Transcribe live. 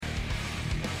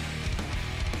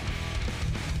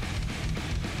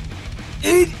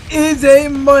It is a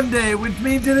Monday, which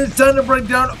means it is time to break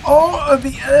down all of the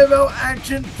NFL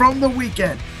action from the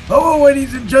weekend. Hello,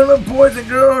 ladies and gentlemen, boys and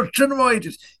girls, cinema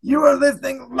ages. You are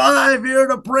listening live here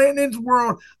to Brandon's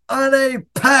World on a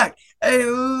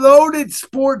loaded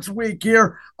sports week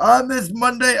here on this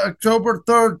Monday, October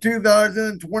 3rd,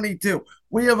 2022.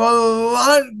 We have a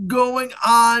lot going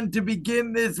on to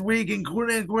begin this week,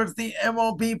 including, of course, the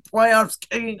MLB playoffs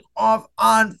kicking off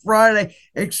on Friday.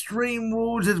 Extreme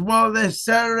Rules as well this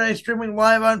Saturday, streaming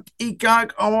live on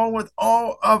Peacock, along with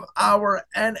all of our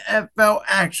NFL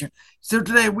action. So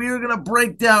today we are going to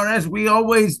break down, as we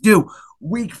always do,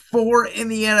 Week 4 in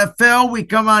the NFL. We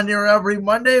come on here every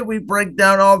Monday. We break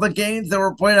down all the games that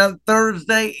were played on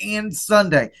Thursday and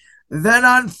Sunday. Then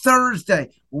on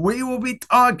Thursday, we will be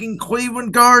talking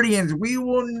Cleveland Guardians. We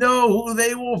will know who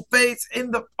they will face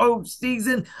in the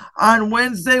postseason. On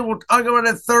Wednesday, we'll talk about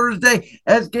it Thursday,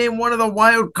 as game 1 of the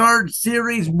wild card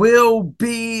series will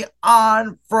be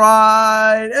on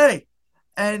Friday.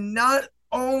 And not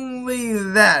only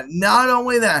that,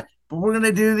 but we're going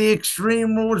to do the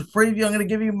Extreme Rules preview. I'm going to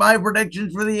give you my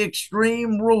predictions for the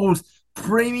Extreme Rules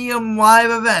Premium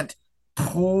Live event.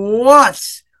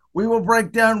 Plus, we will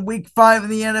break down Week 5 in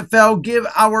the NFL, give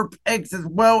our picks as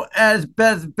well as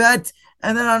best bets.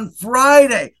 And then on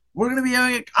Friday, we're going to be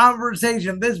having a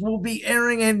conversation. This will be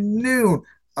airing at noon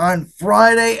on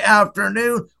Friday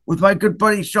afternoon with my good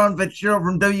buddy Sean Fitzgerald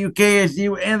from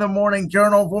WKSU and the Morning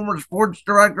Journal, former sports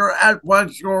director at Black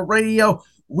Shore Radio.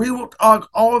 We will talk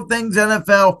all of things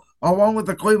NFL, along with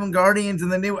the Cleveland Guardians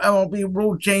and the new MLB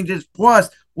rule changes. Plus,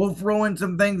 we'll throw in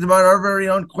some things about our very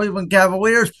own Cleveland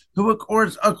Cavaliers, who, of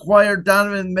course, acquired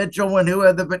Donovan Mitchell and who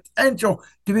have the potential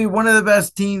to be one of the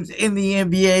best teams in the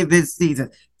NBA this season.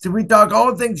 So we talk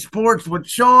all things sports with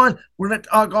Sean. We're going to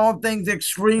talk all things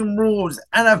Extreme Rules,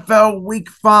 NFL Week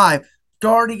 5,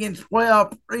 Guardians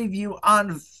playoff preview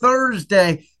on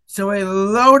Thursday. So a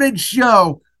loaded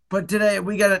show. But today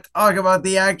we got to talk about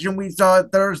the action we saw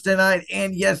Thursday night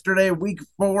and yesterday, Week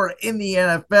 4 in the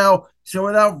NFL. So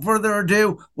without further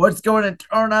ado, let's go ahead and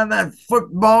turn on that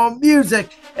football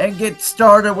music and get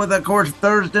started with, of course,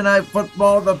 Thursday night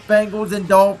football, the Bengals and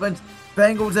Dolphins.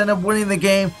 Bengals end up winning the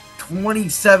game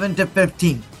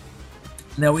 27-15.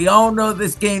 Now, we all know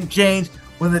this game changed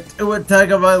when the Tua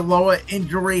Tagovailoa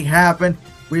injury happened.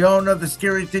 We all know the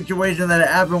scary situation that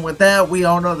happened with that. We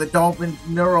all know the Dolphins'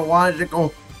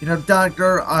 neurological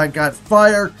doctor got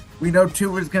fired. We know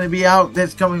Tua is going to be out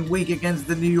this coming week against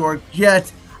the New York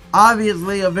Jets.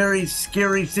 Obviously, a very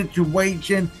scary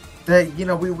situation that,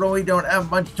 we really don't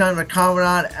have much time to comment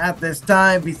on at this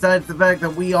time, besides the fact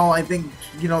that we all, I think,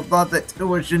 thought that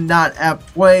Tua should not have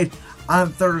played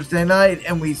on Thursday night,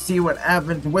 and we see what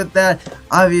happens with that.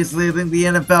 Obviously, I think the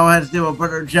NFL has to do a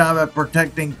better job at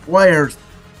protecting players.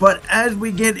 But as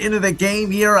we get into the game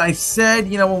here, I said,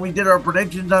 when we did our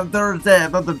predictions on Thursday, I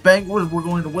thought the Bengals were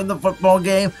going to win the football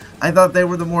game. I thought they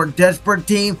were the more desperate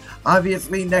team.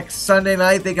 Obviously, next Sunday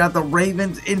night, they got the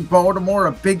Ravens in Baltimore,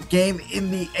 a big game in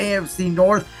the AFC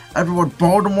North after what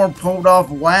Baltimore pulled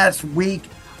off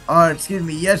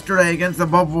yesterday against the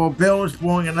Buffalo Bills,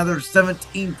 blowing another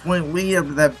 17-point lead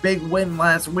after that big win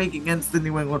last week against the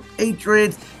New England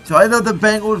Patriots. So I thought the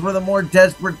Bengals were the more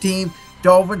desperate team.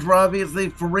 Dolphins were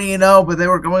obviously 3-0, but they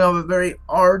were going off a very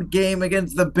hard game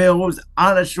against the Bills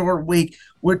on a short week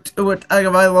with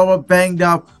Tagovailoa banged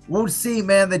up. We'll see,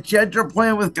 man. The Jets are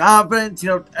playing with confidence.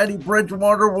 Teddy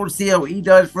Bridgewater, we'll see how he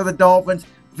does for the Dolphins.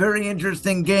 Very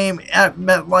interesting game at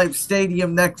MetLife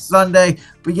Stadium next Sunday.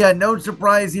 But yeah, no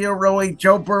surprise here, really.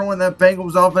 Joe Burrow and that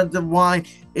Bengals offensive line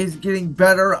is getting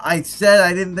better. I said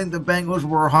I didn't think the Bengals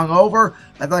were hungover.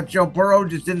 I thought Joe Burrow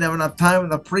just didn't have enough time in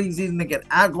the preseason to get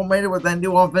acclimated with that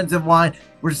new offensive line.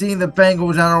 We're seeing the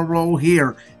Bengals on a roll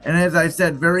here. And as I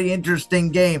said, very interesting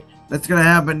game that's going to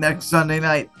happen next Sunday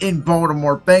night in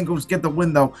Baltimore. Bengals get the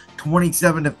win, though,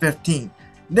 27-15.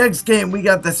 Next game, we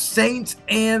got the Saints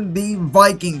and the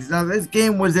Vikings. Now, this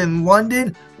game was in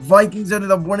London. Vikings ended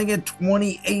up winning it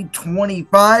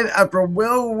 28-25 after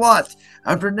Will Lutz,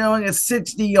 after nailing a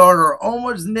 60-yarder,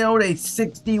 almost nailed a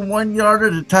 61-yarder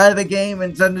to tie the game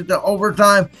and send it to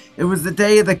overtime. It was the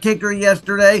day of the kicker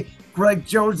yesterday. Greg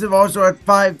Joseph also had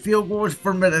 5 field goals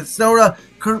for Minnesota.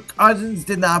 Kirk Cousins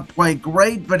did not play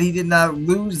great, but he did not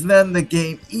lose them the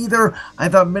game either. I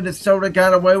thought Minnesota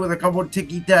got away with a couple of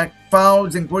ticky-tack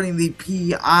fouls, including the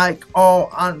PI call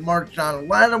on Marshawn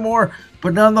Lattimore.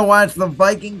 But nonetheless, the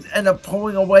Vikings end up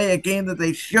pulling away a game that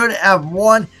they should have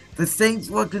won. The Saints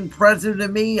looked impressive to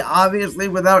me, obviously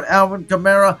without Alvin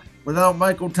Kamara, without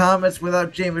Michael Thomas,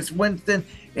 without Jameis Winston.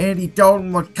 Andy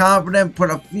Dalton looked confident, put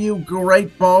a few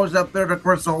great balls up there to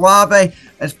Chris Olave,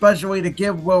 especially to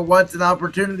give Will Lutz an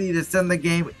opportunity to send the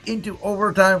game into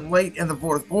overtime late in the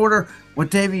fourth quarter.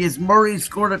 Latavius Murray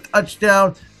scored a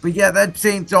touchdown. But yeah, that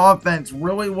Saints offense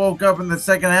really woke up in the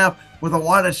second half with a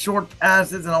lot of short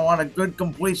passes and a lot of good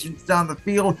completions down the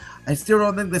field. I still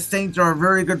don't think the Saints are a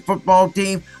very good football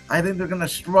team. I think they're going to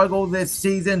struggle this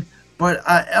season. But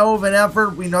hell of an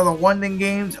effort. We know the London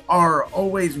games are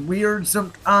always weird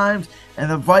sometimes, and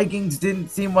the Vikings didn't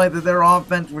seem like that their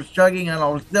offense was chugging on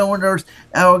all cylinders.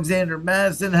 Alexander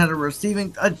Madison had a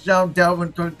receiving touchdown.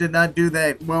 Dalvin Cook did not do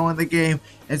that well in the game,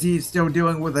 as he's still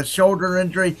dealing with a shoulder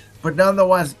injury. But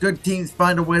nonetheless, good teams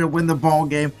find a way to win the ball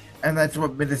game, and that's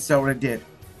what Minnesota did.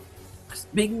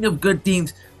 Speaking of good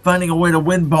teams finding a way to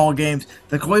win ball games,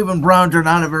 the Cleveland Browns are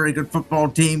not a very good football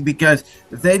team, because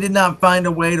if they did not find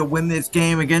a way to win this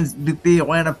game against the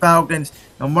Atlanta Falcons,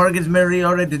 Marcus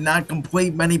Mariota did not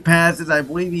complete many passes. I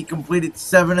believe he completed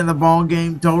 7 in the ball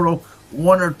game total,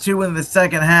 1 or 2 in the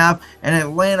second half. And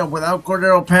Atlanta, without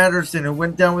Cordero Patterson, who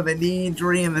went down with a knee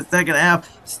injury in the second half,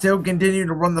 still continued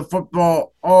to run the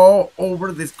football all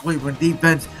over this Cleveland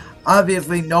defense.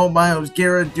 Obviously, no Myles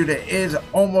Garrett due to his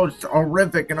almost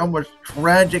horrific and almost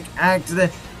tragic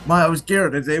accident. Myles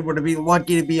Garrett is able to be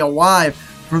lucky to be alive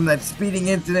from that speeding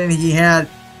incident he had.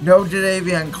 No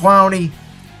Jadeveon Clowney,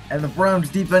 and the Browns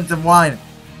defensive line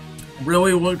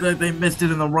really looked like they missed it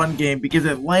in the run game, because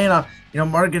Atlanta,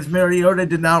 Marcus Mariota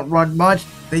did not run much.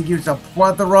 They used a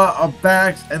plethora of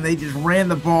backs, and they just ran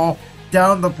the ball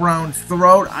down the Browns'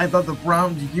 throat. I thought the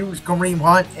Browns used Kareem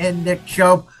Hunt and Nick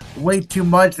Chubb way too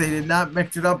much. They did not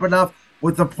mix it up enough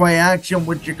with the play action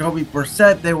with Jacoby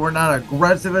Brissett. They were not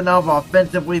aggressive enough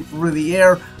offensively through the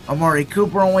air. Amari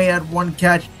Cooper only had 1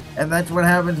 catch, and that's what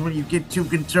happens when you get too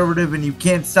conservative and you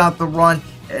can't stop the run.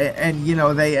 And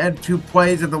they had 2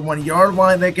 plays at the 1-yard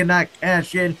line they could not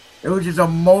cash in. It was just a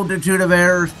multitude of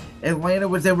errors. Atlanta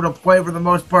was able to play, for the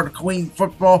most part, clean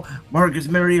football. Marcus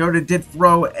Mariota did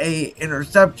throw a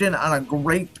interception on a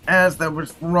great pass that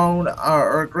was thrown,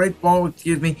 or a great ball,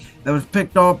 that was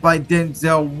picked off by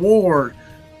Denzel Ward.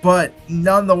 But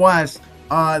nonetheless,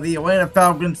 the Atlanta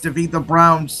Falcons defeat the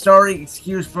Browns. Sorry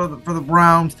excuse for the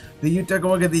Browns. You take a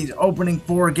look at these opening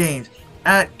 4 games.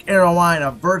 At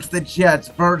Carolina, versus the Jets,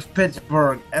 versus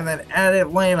Pittsburgh, and then at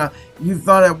Atlanta. You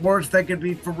thought at worst they could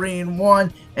be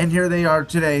 3-1, and here they are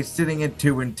today, sitting at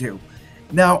 2-2.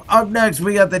 Now, up next,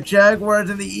 we got the Jaguars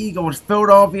and the Eagles.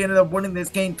 Philadelphia ended up winning this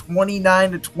game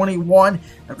 29-21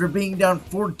 after being down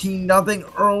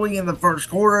 14-0 early in the first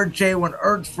quarter. Jalen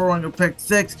Hurts throwing a pick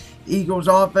 6. Eagles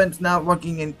offense not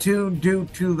looking in tune due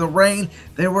to the rain.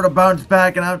 They were to bounce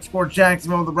back and outscore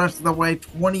Jacksonville the rest of the way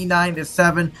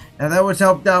 29-7. Now, that was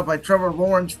helped out by Trevor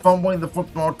Lawrence fumbling the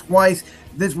football twice.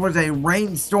 This was a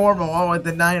rainstorm along with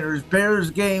the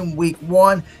Niners-Bears game week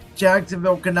 1.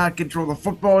 Jacksonville could not control the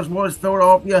football as well as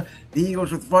Philadelphia. The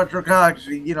Eagles with Fletcher Cox,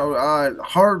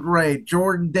 Hargrave,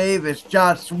 Jordan Davis,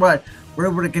 Josh Sweat were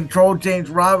able to control James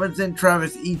Robinson,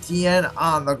 Travis Etienne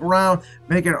on the ground,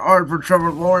 making it hard for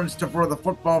Trevor Lawrence to throw the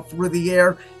football through the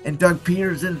air, and Doug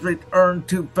Peterson's return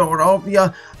to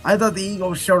Philadelphia. I thought the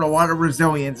Eagles showed a lot of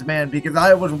resilience, man, because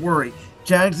I was worried.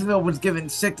 Jacksonville was given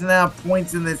 6.5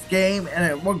 points in this game, and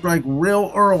it looked like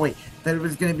real early that it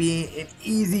was going to be an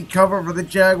easy cover for the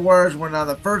Jaguars, when on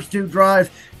the first 2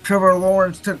 drives, Trevor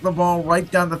Lawrence took the ball right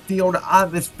down the field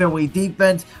on this Philly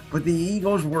defense, but the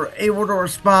Eagles were able to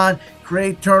respond,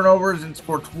 create turnovers, and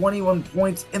score 21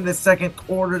 points in the second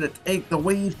quarter to take the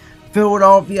lead.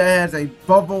 Philadelphia has a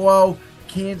Buffalo,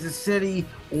 Kansas City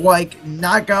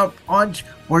knockout punch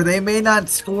where they may not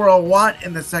score a lot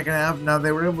in the second half. Now,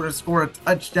 they were able to score a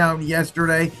touchdown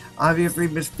yesterday. Obviously,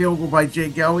 missed field goal by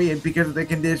Jake Elliott because of the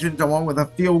conditions, along with a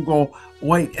field goal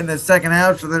late in the second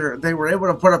half. So they were able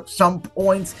to put up some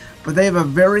points, but they have a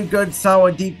very good,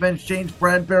 solid defense. James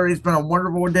Bradbury has been a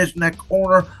wonderful addition at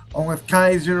corner, along with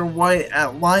Kaiser White at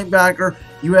linebacker.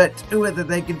 You had 2 that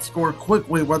they can score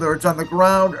quickly, whether it's on the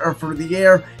ground or through the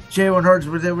air. Jalen Hurts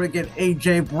was able to get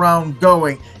A.J. Brown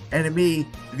going. And to me,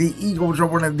 the Eagles are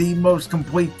one of the most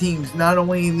complete teams, not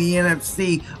only in the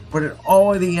NFC, but in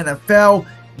all of the NFL.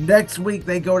 Next week,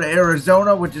 they go to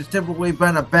Arizona, which has typically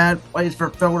been a bad place for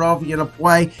Philadelphia to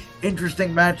play.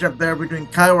 Interesting matchup there between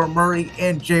Kyler Murray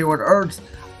and Jalen Hurts.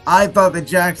 I thought that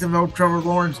Jacksonville, Trevor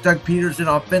Lawrence, Doug Peterson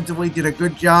offensively did a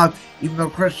good job, even though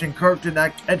Christian Kirk did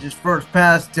not catch his first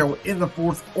pass till in the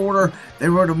fourth quarter. They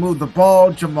were to move the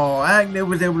ball. Jamal Agnew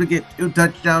was able to get 2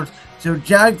 touchdowns. So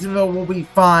Jacksonville will be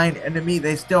fine, and to me,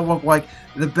 they still look like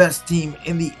the best team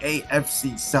in the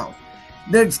AFC South.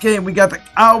 Next game, we got the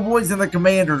Cowboys and the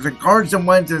Commanders, and Carson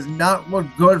Wentz has not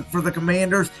looked good for the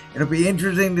Commanders. It'll be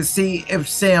interesting to see if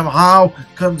Sam Howell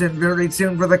comes in very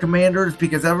soon for the Commanders,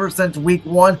 because ever since week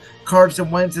 1, Carson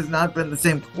Wentz has not been the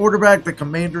same quarterback. The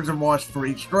Commanders have lost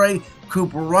 3 straight.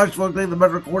 Cooper Rush looked like the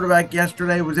better quarterback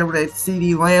yesterday, was able to hit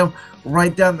CeeDee Lamb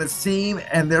right down the seam,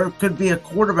 and there could be a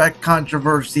quarterback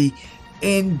controversy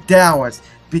in Dallas,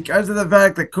 because of the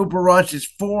fact that Cooper Rush is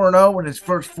 4-0 in his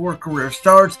first 4 career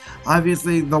starts.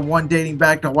 Obviously, the one dating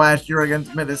back to last year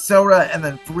against Minnesota, and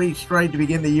then 3 straight to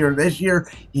begin the year this year.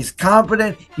 He's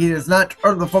confident, he does not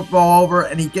turn the football over,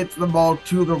 and he gets the ball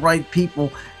to the right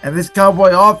people. And this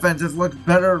Cowboy offense has looked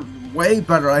better, way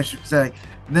better, I should say,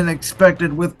 than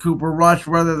expected with Cooper Rush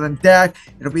rather than Dak.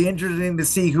 It'll be interesting to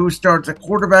see who starts a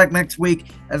quarterback next week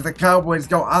as the Cowboys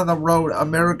go on the road,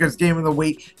 America's game of the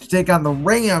week, to take on the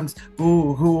Rams,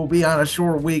 who will be on a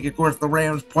short week. Of course, the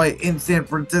Rams play in San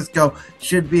Francisco.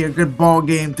 Should be a good ball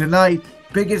game tonight.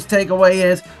 Biggest takeaway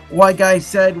is, like I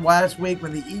said last week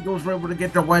when the Eagles were able to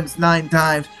get to Wentz 9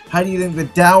 times, how do you think the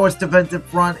Dallas defensive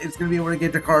front is going to be able to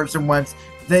get to Carson Wentz?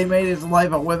 They made his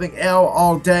life a living hell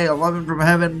all day. 11 from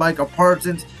heaven. Michael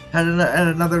Parsons had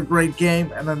another great game,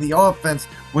 and then the offense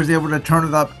was able to turn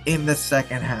it up in the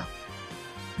second half.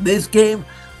 This game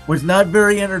was not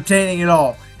very entertaining at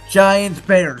all.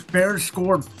 Giants-Bears. Bears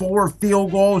scored 4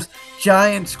 field goals.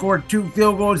 Giants scored 2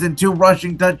 field goals and 2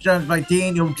 rushing touchdowns by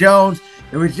Daniel Jones.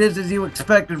 It was just as you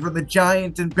expected from the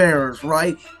Giants and Bears,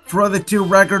 right? Throw the 2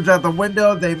 records out the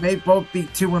window. They may both be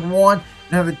 2-1.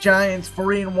 Now the Giants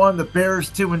 3-1, the Bears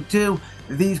 2-2.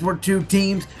 These were 2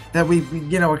 teams that we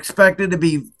expected to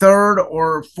be 3rd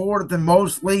or 4th and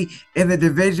mostly in the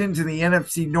divisions in the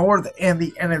NFC North and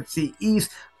the NFC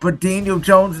East. But Daniel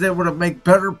Jones was able to make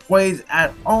better plays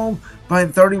at home by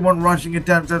 31 rushing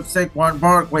attempts of Saquon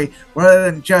Barkley rather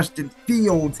than Justin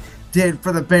Fields did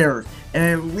for the Bears. And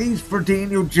at least for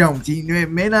Daniel Jones, he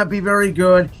may not be very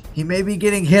good. He may be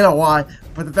getting hit a lot.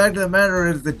 But the fact of the matter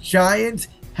is the Giants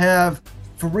have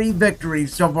 3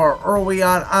 victories so far early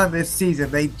on this season.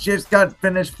 They just got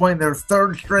finished playing their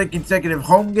 3rd straight consecutive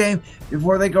home game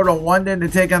before they go to London to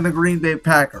take on the Green Bay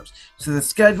Packers. So the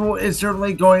schedule is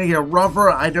certainly going to get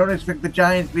rougher. I don't expect the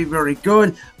Giants to be very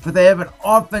good, but they have an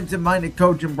offensive-minded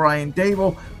coach in Brian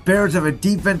Daboll. Bears have a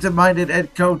defensive-minded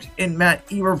head coach in Matt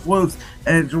Eberflus,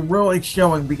 and it's really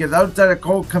showing, because outside of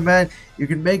Cole Kmet, you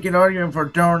can make an argument for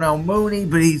Darnell Mooney,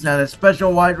 but he's not a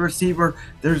special wide receiver.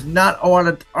 There's not a lot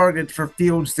of targets for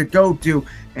Fields to go to.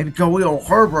 And Khalil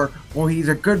Herbert, well, he's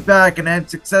a good back and had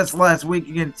success last week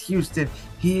against Houston.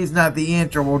 He is not the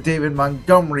answer. Well, David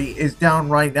Montgomery is down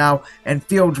right now, and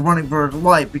Fields running for his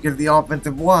life because the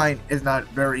offensive line is not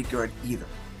very good either.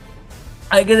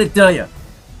 I gotta tell you,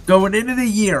 going into the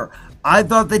year, I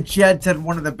thought the Jets had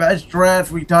one of the best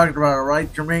drafts. We talked about it,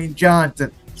 right? Jermaine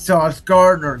Johnson, Sauce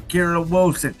Gardner, Garrett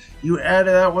Wilson. You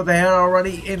added that what they had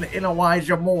already in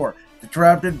Elijah Moore. They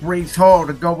drafted Breece Hall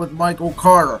to go with Michael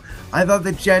Carter. I thought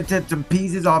the Jets had some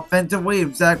pieces offensively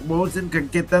if Zach Wilson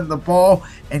could get them the ball.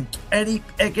 And Kenny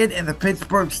Pickett and the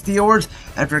Pittsburgh Steelers,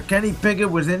 after Kenny Pickett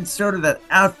was inserted at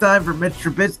halftime for Mitch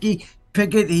Trubisky,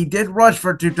 Pickett, he did rush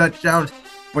for 2 touchdowns,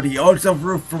 but he also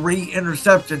threw 3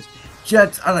 interceptions.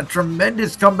 Jets on a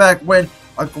tremendous comeback win,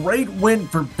 a great win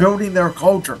for building their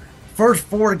culture. First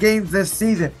 4 games this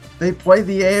season, they played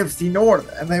the AFC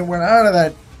North, and they went out of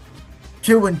that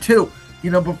 2-2.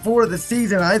 Before the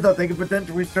season, I thought they could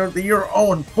potentially start the year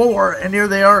 0-4, and here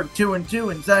they are at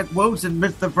 2-2, and Zach Wilson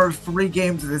missed the first 3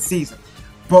 games of the season.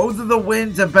 Both of the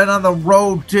wins have been on the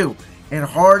road, too, in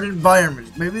hard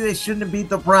environments. Maybe they shouldn't have beat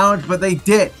the Browns, but they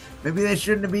did. Maybe they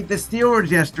shouldn't have beat the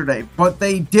Steelers yesterday, but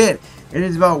they did. It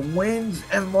is about wins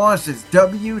and losses,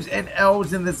 W's and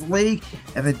L's in this league,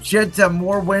 and the Jets have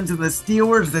more wins than the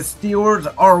Steelers. The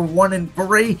Steelers are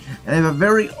 1-3, and they have a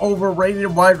very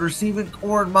overrated wide receiving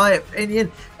core, in my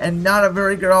opinion, and not a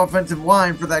very good offensive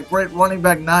line for that great running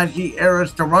back Najee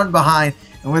Harris to run behind.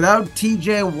 And without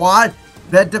T.J. Watt,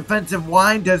 that defensive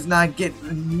line does not get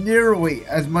nearly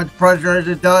as much pressure as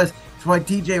it does. That's why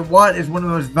T.J. Watt is one of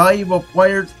the most valuable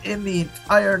players in the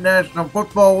entire National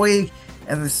Football League.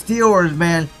 And the Steelers,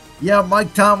 man, yeah,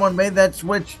 Mike Tomlin made that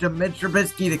switch to Mitch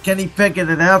Trubisky to Kenny Pickett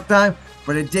at halftime,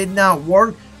 but it did not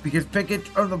work because Pickett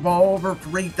turned the ball over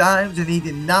 3 times, and he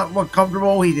did not look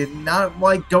comfortable. He did not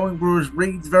like going through his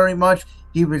reads very much.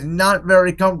 He was not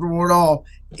very comfortable at all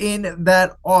in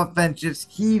that offense,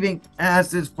 just heaving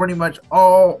passes pretty much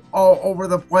all over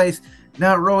the place,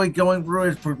 not really going through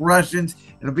his progressions.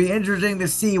 It'll be interesting to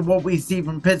see what we see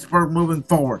from Pittsburgh moving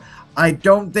forward. I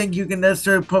don't think you can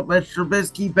necessarily put Mitch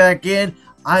Trubisky back in.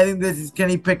 I think this is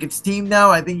Kenny Pickett's team now.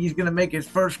 I think he's going to make his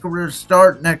first career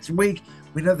start next week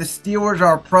We know the Steelers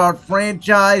are a proud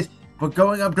franchise, but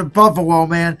going up to Buffalo,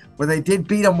 man, where they did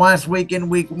beat them last week in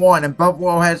week 1, and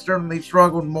Buffalo has certainly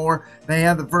struggled more than they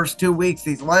had the first 2 weeks,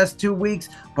 these last 2 weeks,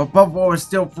 but Buffalo is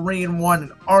still 3-1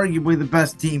 and arguably the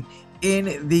best team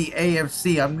in the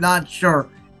AFC. I'm not sure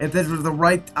if this was the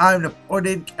right time to put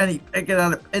in Kenny Pickett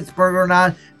out of Pittsburgh or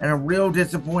not, and a real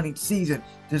disappointing season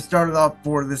to start it off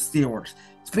for the Steelers.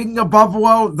 Speaking of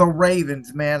Buffalo, the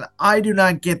Ravens, man, I do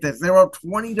not get this. They were up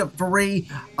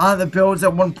 20-3 on the Bills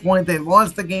at one point. They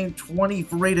lost the game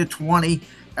 23-20,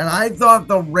 and I thought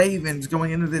the Ravens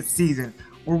going into this season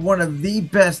were one of the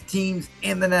best teams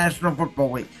in the National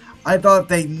Football League. I thought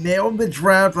they nailed the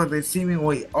draft like they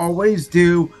seemingly always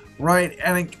do, right?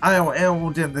 And Kyle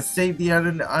Hamilton, the safety out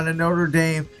of Notre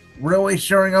Dame, really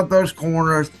shoring up those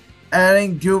corners,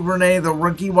 adding Duvernay, the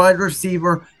rookie wide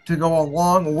receiver, to go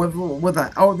along with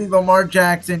a healthy Lamar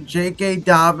Jackson, J.K.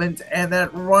 Dobbins, and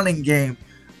that running game.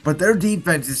 But their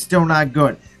defense is still not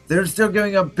good. They're still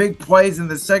giving up big plays in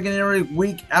the secondary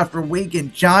week after week,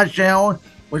 and Josh Allen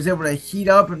was able to heat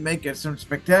up and make some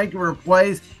spectacular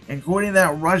plays, including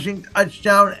that rushing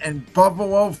touchdown, and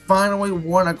Buffalo finally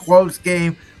won a close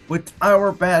game with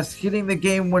Tyler Bass hitting the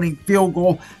game-winning field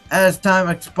goal as time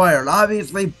expired.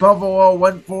 Obviously, Buffalo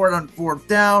went for it on 4th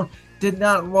down. Did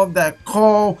not love that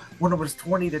call when it was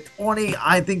 20-20.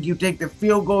 I think you take the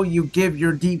field goal, you give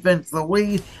your defense the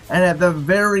lead, and at the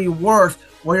very worst,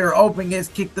 where you're hoping is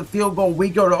kick the field goal, we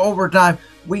go to overtime,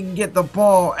 we can get the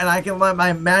ball, and I can let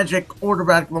my magic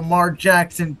quarterback Lamar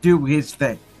Jackson do his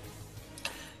thing.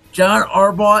 John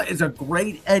Harbaugh is a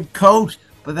great head coach,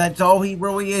 but that's all he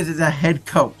really is a head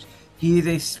coach. He is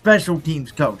a special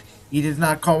teams coach. He does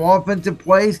not call offensive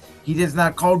plays. He does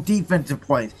not call defensive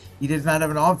plays. He does not have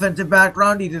an offensive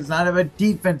background. He does not have a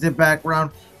defensive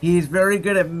background. He is very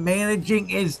good at managing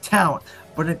his talent.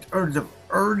 But in terms of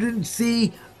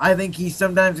urgency, I think he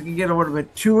sometimes can get a little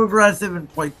bit too aggressive and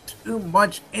play too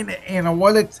much in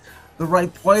analytics. The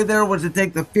right play there was to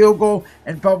take the field goal,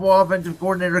 and Buffalo offensive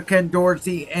coordinator Ken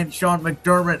Dorsey and Sean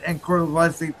McDermott and crew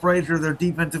Leslie Frazier, their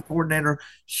defensive coordinator,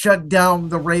 shut down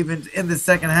the Ravens in the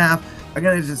second half.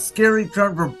 Again, it's a scary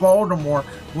turn for Baltimore,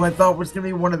 who I thought was going to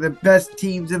be one of the best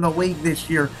teams in the league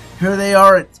this year. Here they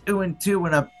are at 2-2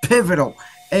 in a pivotal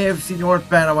AFC North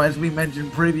battle, as we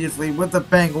mentioned previously, with the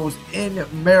Bengals in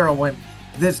Maryland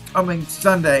this coming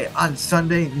Sunday on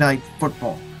Sunday Night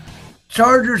Football.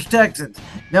 Chargers-Texans.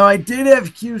 Now, I did have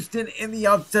Houston in the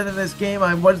upset in this game.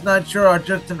 I was not sure how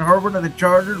Justin Herbert and the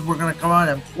Chargers were going to come out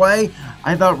and play.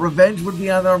 I thought revenge would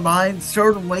be on their minds,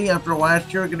 certainly after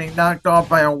last year getting knocked off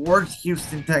by a worse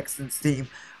Houston Texans team.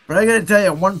 But I got to tell you,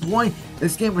 at one point,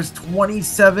 this game was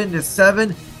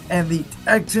 27-7, and the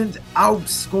Texans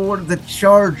outscored the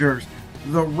Chargers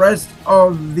the rest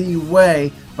of the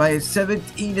way by a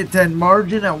 17-10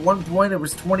 margin. At one point, it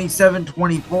was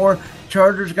 27-24.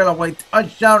 Chargers got a late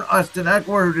touchdown. Austin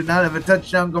Eckler, who did not have a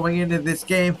touchdown going into this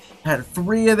game, had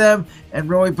 3 of them and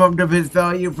really bumped up his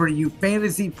value for you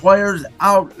fantasy players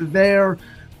out there.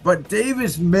 But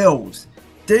Davis Mills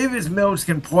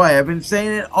can play. I've been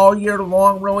saying it all year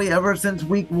long, really, ever since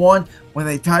week 1 when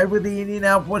they tied with the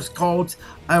Indianapolis Colts.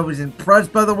 I was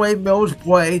impressed by the way Mills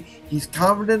played. He's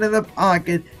confident in the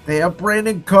pocket. They have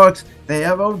Brandon Cooks. They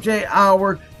have O.J.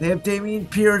 Howard. They have Dameon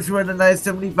Pierce, who had a nice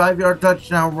 75-yard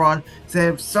touchdown run. So they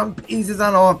have some pieces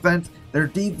on offense. Their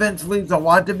defense leaves a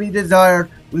lot to be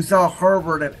desired. We saw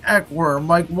Herbert and Eckler,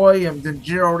 Mike Williams, and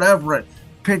Gerald Everett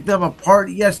pick them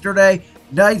apart yesterday.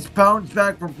 Nice bounce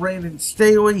back from Brandon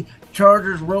Staley.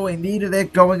 Chargers really needed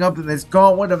it going up in this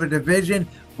gauntlet of a division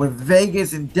with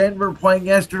Vegas and Denver playing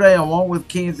yesterday, along with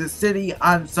Kansas City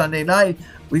on Sunday night.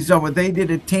 We saw what they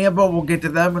did at Tampa. We'll get to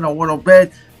them in a little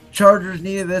bit. Chargers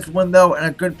needed this one, though, and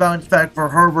a good bounce back for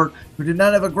Herbert, who did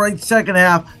not have a great second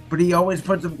half, but he always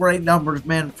puts up great numbers,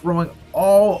 man, throwing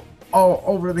all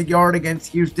over the yard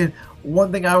against Houston.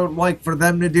 One thing I would like for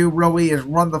them to do really is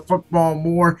run the football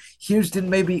more. Houston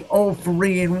may be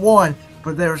 0-3-1,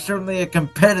 but they're certainly a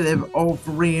competitive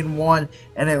 0-3-1,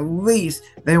 and at least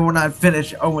they will not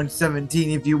finish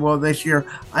 0-17, if you will, this year.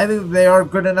 I think they are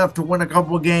good enough to win a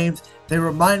couple of games. They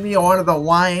remind me a lot of the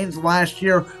Lions last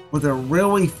year, where they're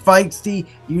really feisty.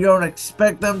 You don't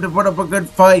expect them to put up a good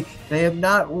fight. They have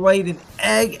not laid an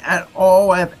egg at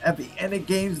all at the end of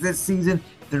games this season.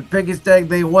 Their biggest egg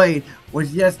they laid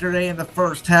was yesterday in the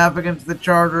first half against the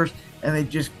Chargers, and they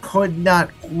just could not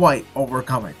quite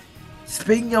overcome it.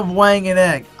 Speaking of laying an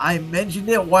egg, I mentioned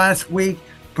it last week,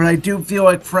 but I do feel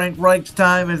like Frank Reich's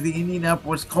time as the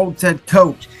Indianapolis Colts head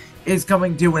coach is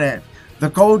coming to an end. The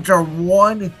Colts are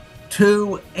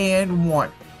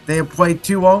 1-2-1. They have played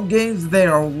 2 home games. They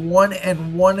are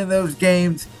 1-1 in those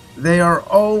games. They are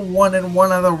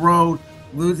 0-1-1 on the road,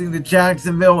 losing to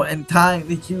Jacksonville and tying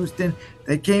to Houston.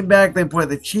 They came back, they played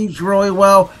the Chiefs really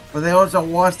well, but they also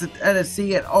lost to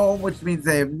Tennessee at home, which means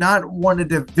they have not won a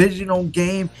divisional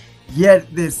game yet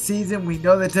this season. We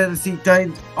know the Tennessee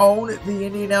Titans own the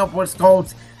Indianapolis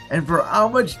Colts, and for how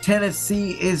much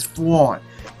Tennessee is flawed,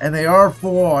 and they are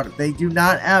flawed, they do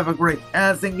not have a great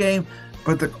passing game,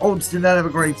 but the Colts do not have a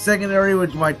great secondary,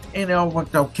 which might,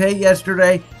 looked okay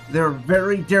yesterday. They're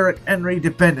very Derrick Henry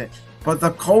dependent. But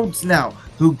the Colts now,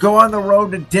 who go on the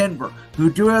road to Denver,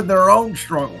 who do have their own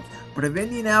struggles. But if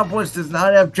Indianapolis does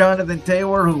not have Jonathan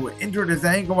Taylor, who injured his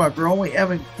ankle after only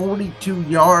having 42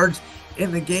 yards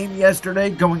in the game yesterday,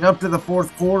 going up to the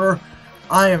fourth quarter,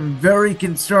 I am very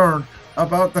concerned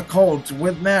about the Colts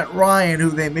with Matt Ryan,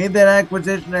 who they made that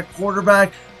acquisition at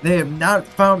quarterback. They have not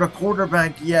found a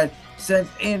quarterback yet since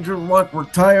Andrew Luck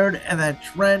retired, and that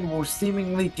trend will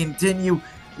seemingly continue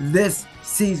this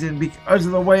season because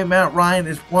of the way Matt Ryan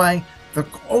is playing. The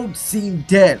Colts seem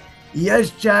dead.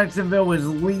 Yes, Jacksonville is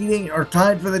leading or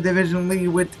tied for the division lead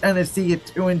with Tennessee at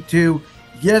 2-2.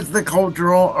 Yes, the Colts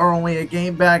are only a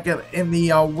game back in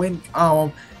the win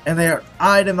column, and they are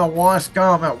tied in the loss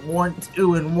column at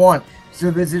 1-2-1.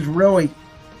 So this is really,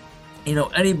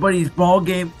 anybody's ball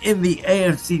game in the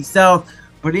AFC South.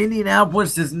 But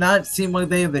Indianapolis does not seem like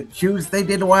they have the juice they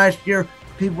did last year.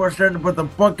 People are starting to put the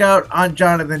book out on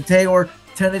Jonathan Taylor.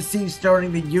 Tennessee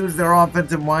starting to use their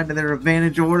offensive line to their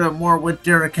advantage a little bit more with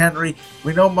Derrick Henry.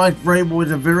 We know Mike Vrabel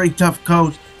is a very tough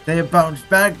coach. They have bounced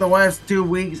back the last 2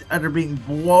 weeks after being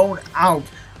blown out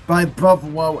by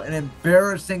Buffalo in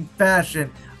embarrassing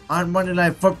fashion on Monday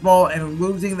Night Football and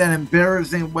losing that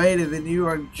embarrassing way to the New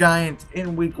York Giants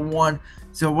in Week 1.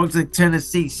 So it looks like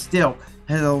Tennessee still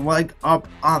has a leg up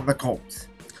on the Colts.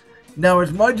 Now,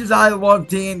 as much as I love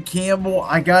Dan Campbell,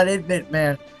 I gotta admit,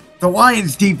 man, the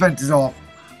Lions' defense is awful.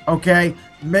 Okay?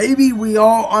 Maybe we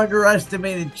all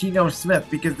underestimated Geno Smith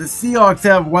because the Seahawks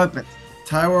have weapons.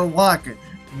 Tyler Lockett,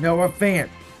 Noah Fant,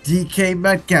 DK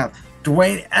Metcalf,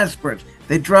 Dwayne Eskridge.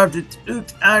 They drafted 2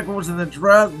 tackles in the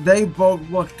draft. They both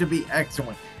look to be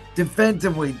excellent.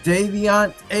 Defensively,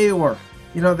 Davion Taylor.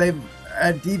 They've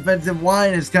defensive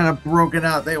line is kind of broken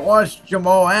out. They lost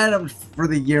Jamal Adams for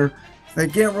the year. They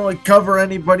can't really cover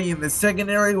anybody in the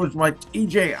secondary, which like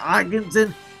TJ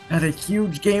Hockenson had a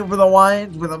huge game for the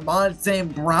Lions with Amon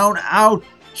St. Brown out.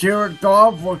 Jared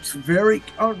Goff looks very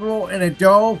comfortable in a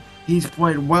dome. He's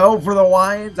played well for the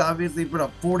Lions. Obviously put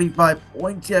up 45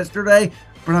 points yesterday.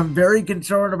 But I'm very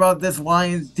concerned about this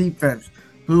Lions defense,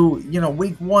 who,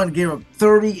 week 1 gave up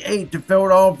 38 to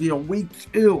Philadelphia. Week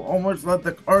 2 almost let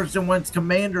the Carson Wentz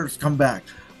Commanders come back.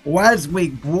 Last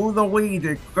week blew the lead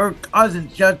to Kirk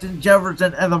Cousins, Justin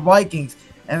Jefferson, and the Vikings.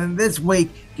 And then this week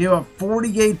gave up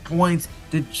 48 points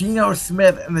to Geno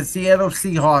Smith and the Seattle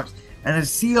Seahawks. And a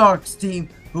Seahawks team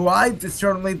who I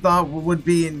certainly thought would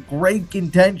be in great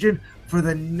contention for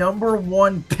the number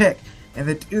 1 pick in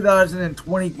the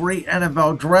 2023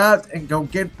 NFL Draft and go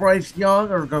get Bryce Young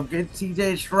or go get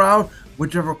CJ Stroud,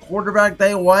 whichever quarterback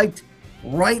they liked.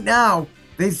 Right now,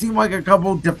 they seem like a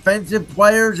couple defensive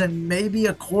players and maybe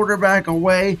a quarterback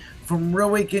away from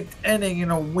really contending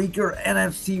in a weaker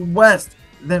NFC West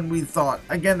than we thought.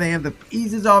 Again, they have the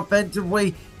pieces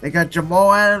offensively. They got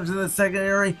Jamal Adams in the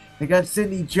secondary. They got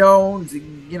Sidney Jones,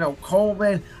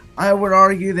 Coleman. I would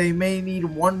argue they may need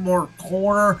one more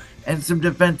corner and some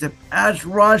defensive pass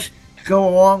rush to go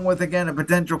along with, again, a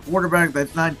potential quarterback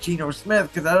that's not Geno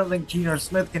Smith, because I don't think Geno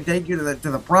Smith can take you to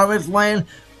the promised land,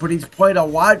 but he's played a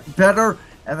lot better,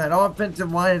 and that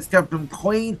offensive line has kept him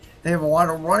clean. They have a lot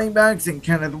of running backs in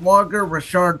Kenneth Walker,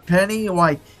 Rashard Penny.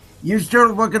 You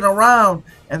start looking around,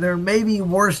 and there may be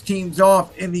worse teams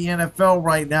off in the NFL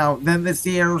right now than the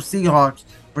Seattle Seahawks.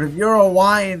 But if you're a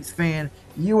Lions fan,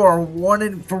 you are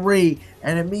 1-3,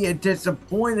 and to me, a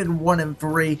disappointed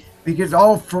 1-3, because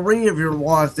all 3 of your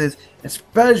losses,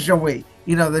 especially,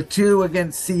 the 2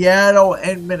 against Seattle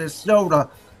and Minnesota,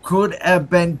 could have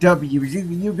been W's.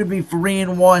 You could be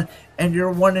 3-1, and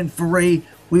you're 1-3.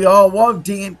 We all love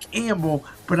Dan Campbell,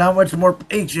 but how much more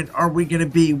patient are we going to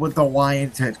be with the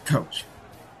Lions head coach?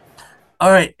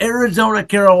 All right, Arizona,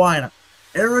 Carolina.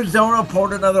 Arizona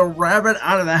pulled another rabbit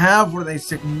out of the half where they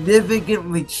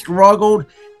significantly struggled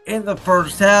in the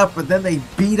first half, but then they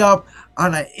beat up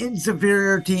on an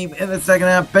inferior team in the second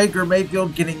half. Baker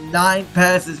Mayfield getting 9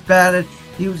 passes batted.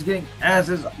 He was getting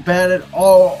passes batted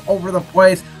all over the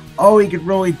place. All he could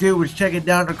really do was check it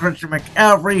down to Christian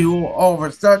McCaffrey, who all of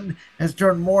a sudden has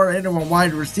turned more into a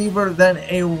wide receiver than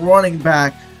a running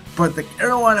back. But the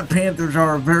Carolina Panthers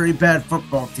are a very bad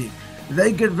football team.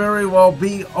 They could very well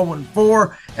be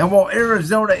 0-4. And while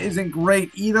Arizona isn't great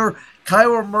either,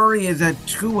 Kyler Murray is at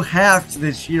 2 halves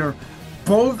this year,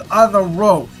 both on the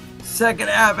road. Second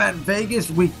half at Vegas,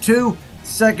 week 2.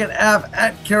 Second half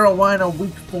at Carolina,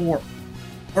 week 4.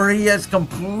 Where he has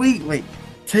completely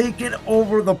taken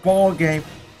over the ball game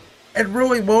and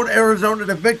really won Arizona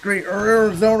to victory, or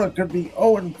Arizona could be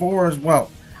 0-4 as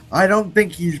well. I don't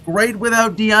think he's great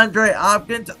without DeAndre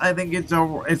Hopkins. I think it's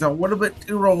a little bit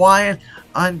too reliant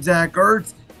on Zach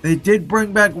Ertz. They did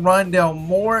bring back Rondale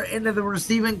Moore into the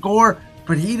receiving corps,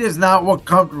 but he does not look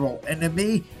comfortable. And to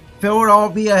me,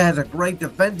 Philadelphia has a great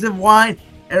defensive line.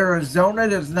 Arizona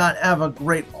does not have a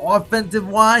great offensive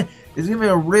line. It's going to be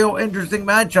a real interesting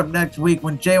matchup next week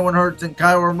when Jalen Hurts and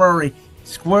Kyler Murray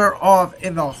square off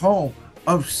in the home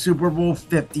of Super Bowl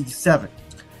 57.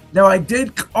 Now, I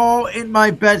did call in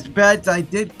my best bets. I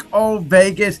did call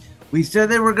Vegas. We said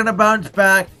they were going to bounce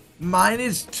back.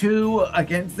 -2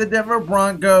 against the Denver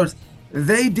Broncos.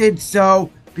 They did so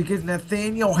because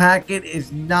Nathaniel Hackett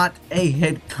is not a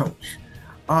head coach.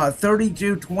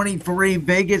 32-23,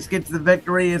 Vegas gets the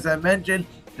victory. As I mentioned,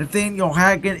 Nathaniel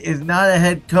Hackett is not a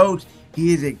head coach.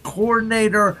 He is a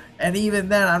coordinator, and even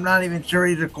then, I'm not even sure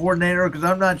he's a coordinator because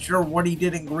I'm not sure what he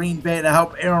did in Green Bay to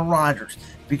help Aaron Rodgers,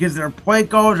 because their play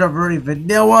calls are very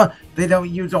vanilla. They don't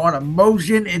use a lot of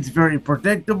motion. It's very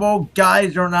predictable.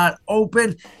 Guys are not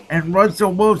open, and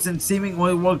Russell Wilson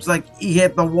seemingly looks like he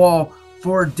hit the wall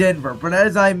for Denver. But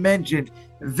as I mentioned,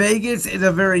 Vegas is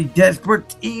a very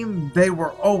desperate team. They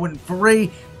were 0-3.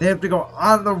 They have to go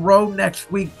on the road next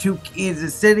week to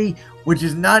Kansas City, which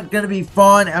is not going to be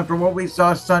fun after what we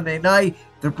saw Sunday night.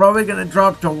 They're probably going to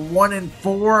drop to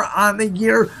 1-4 on the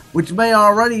year, which may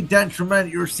already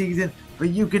detriment your season, but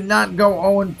you cannot go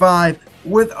 0-5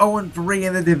 with 0-3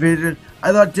 in the division.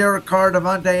 I thought Derek Carr,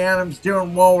 Davante Adams,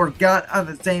 Darren Waller got on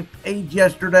the same page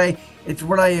yesterday. It's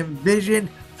what I envisioned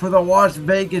for the Las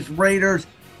Vegas Raiders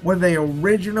when they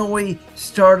originally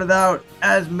started out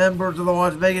as members of the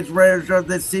Las Vegas Raiders of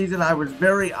this season. I was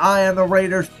very high on the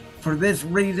Raiders for this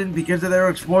reason, because of their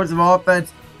explosive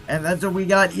offense, and that's what we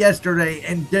got yesterday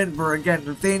in Denver. Again,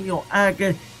 Nathaniel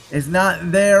Hackett is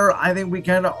not there. I think we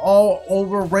kind of all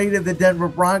overrated the Denver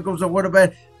Broncos a little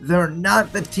bit. They're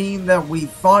not the team that we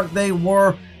thought they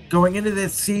were going into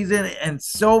this season, and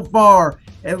so far,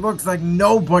 it looks like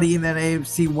nobody in that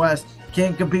AFC West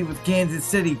can compete with Kansas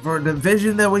City for a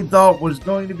division that we thought was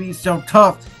going to be so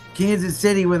tough. Kansas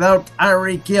City, without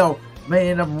Tyreek Hill,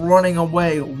 may end up running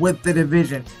away with the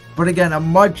division. But again, a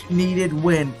much-needed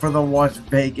win for the Las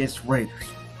Vegas Raiders.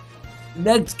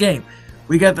 Next game,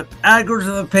 we got the Packers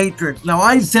and the Patriots. Now,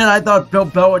 I said I thought Bill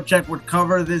Belichick would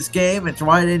cover this game. It's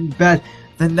why I didn't bet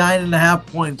the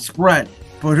 9.5-point spread.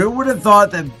 But who would have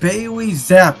thought that Bailey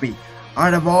Zappi,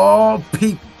 out of all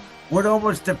people, would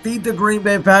almost defeat the Green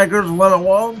Bay Packers, let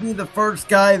alone be the first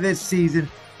guy this season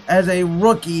as a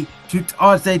rookie to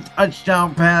toss a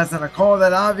touchdown pass on a call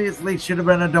that obviously should have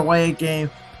been a delayed game.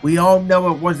 We all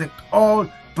know it wasn't called,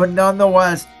 but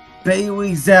nonetheless,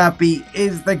 Bailey Zappi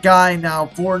is the guy now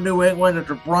for New England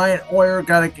after Brian Hoyer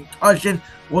got a concussion.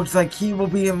 Looks like he will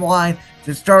be in line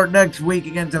to start next week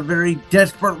against a very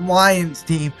desperate Lions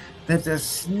team that's a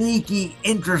sneaky,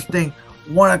 interesting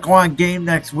 1 o'clock game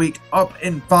next week up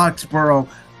in Foxborough.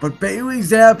 But Bailey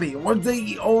Zappi, one thing,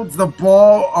 he holds the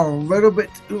ball a little bit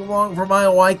too long for my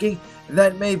liking.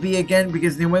 That may be, again,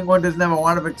 because New England doesn't have a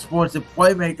lot of explosive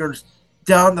playmakers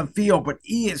down the field, but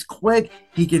he is quick.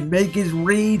 He can make his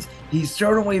reads. He's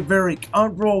certainly very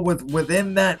comfortable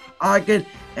within that pocket.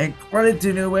 And credit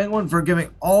to New England for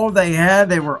giving all they had.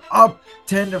 They were up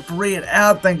 10-3 at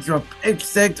half thanks to a pick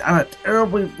six on a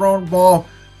terribly thrown ball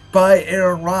by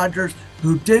Aaron Rodgers,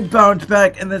 who did bounce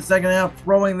back in the second half,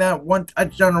 throwing that one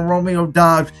touchdown to Romeo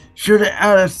Doubs. Should have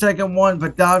had a second one,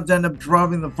 but Doubs ended up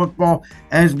dropping the football,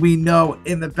 as we know,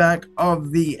 in the back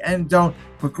of the end zone.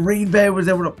 But Green Bay was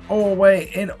able to pull away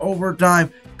in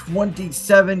overtime,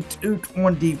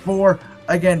 27-24.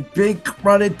 Again, big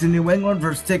credit to New England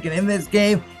for sticking in this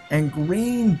game. And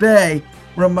Green Bay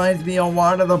reminds me a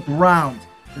lot of the Browns.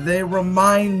 They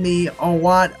remind me a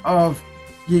lot of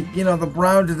the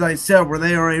Browns, as I said, where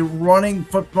they are a running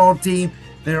football team.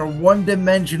 They are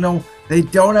one-dimensional. They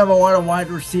don't have a lot of wide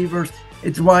receivers.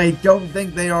 It's why I don't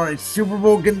think they are a Super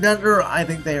Bowl contender. I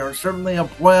think they are certainly a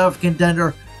playoff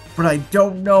contender, but I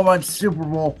don't know about Super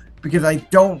Bowl because I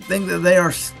don't think that they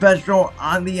are special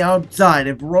on the outside.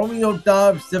 If Romeo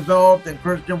Doubs developed and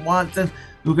Christian Watson,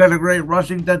 who got a great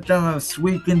rushing touchdown on a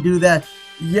sweep, can do that,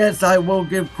 yes, I will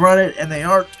give credit, and they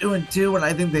are 2-2, and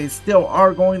I think they still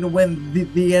are going to win the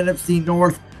NFC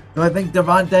North. So I think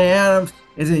Davante Adams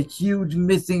is a huge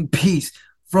missing piece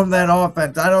from that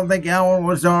offense. I don't think Allen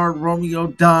Lazard, Romeo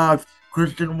Dobbs,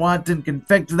 Christian Watson can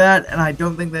fix that, and I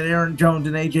don't think that Aaron Jones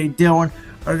and A.J. Dillon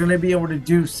are going to be able to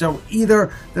do so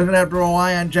either. They're going to have to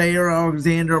rely on Jair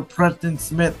Alexander, Preston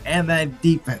Smith, and that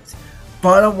defense.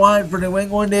 Bottom line for New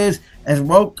England is, as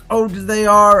well coached as they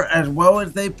are, as well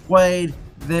as they played,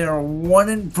 they are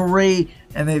 1-3,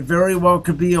 and they very well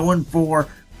could be 0-4,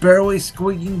 barely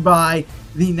squeaking by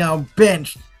the now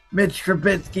benched Mitch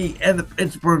Trubisky and the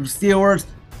Pittsburgh Steelers.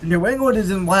 New England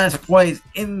is in last place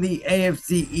in the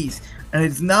AFC East, and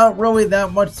it's not really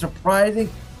that much surprising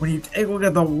when you take a look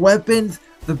at the weapons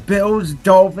the Bills,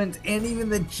 Dolphins, and even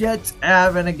the Jets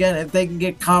have, and again, if they can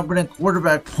get competent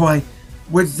quarterback play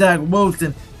with Zach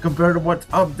Wilson compared to what's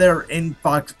up there in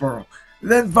Foxborough.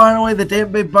 Then finally, the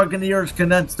Tampa Bay Buccaneers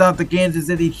cannot stop the Kansas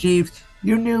City Chiefs.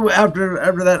 You knew after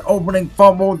that opening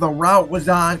fumble, the route was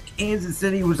on. Kansas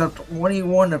City was up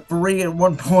 21-3 at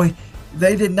one point.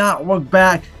 They did not look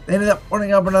back. They ended up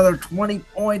putting up another 20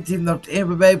 points, even though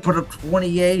Tampa Bay put up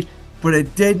 28. But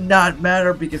it did not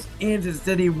matter because Kansas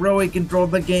City really controlled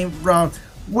the game from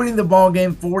winning the ball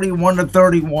game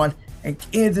 41-31. And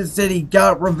Kansas City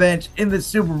got revenge in the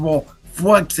Super Bowl,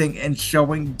 flexing and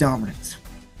showing dominance.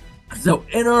 So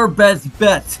in our best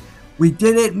bets, we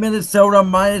did it Minnesota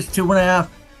 -2.5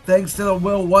 thanks to the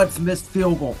Will Lutz missed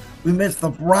field goal. We missed the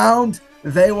Browns.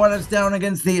 They let us down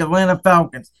against the Atlanta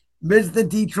Falcons. Missed the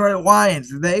Detroit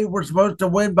Lions. They were supposed to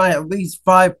win by at least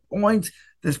 5 points.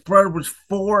 The spread was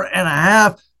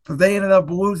 4.5, but they ended up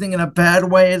losing in a bad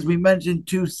way, as we mentioned,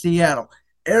 to Seattle.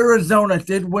 Arizona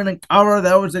did win and cover.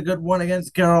 That was a good one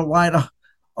against Carolina.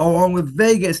 Along with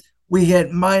Vegas, we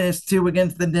hit -2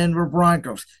 against the Denver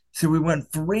Broncos. So we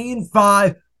went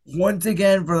 3-5 once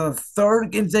again for the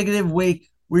third consecutive week.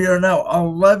 We are now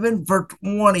 11 for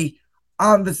 20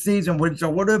 on the season, which is a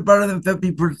little bit better than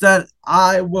 50%.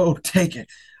 I will take it.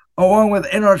 Along with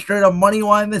in our straight up money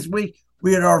line this week,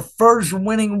 we had our first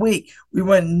winning week. We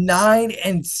went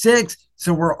 9-6,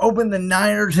 so we're hoping the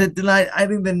Niners hit tonight. I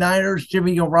think the Niners,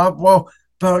 Jimmy Garoppolo,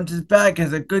 bounces back,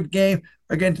 has a good game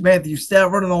against Matthew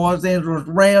Stafford and the Los Angeles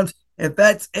Rams. If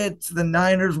that's it, the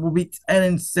Niners will be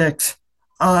 10-6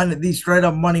 on the straight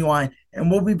up money line. And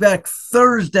we'll be back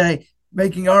Thursday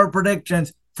making our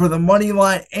predictions for the money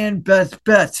line and best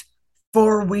bets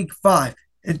for week 5.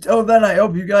 Until then, I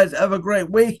hope you guys have a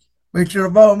great week. Make sure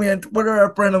to follow me on Twitter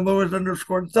at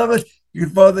BrandonLewis_7. You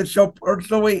can follow the show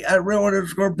personally at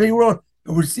real_B-Roll.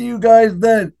 And we'll see you guys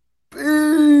then.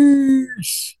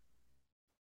 Peace.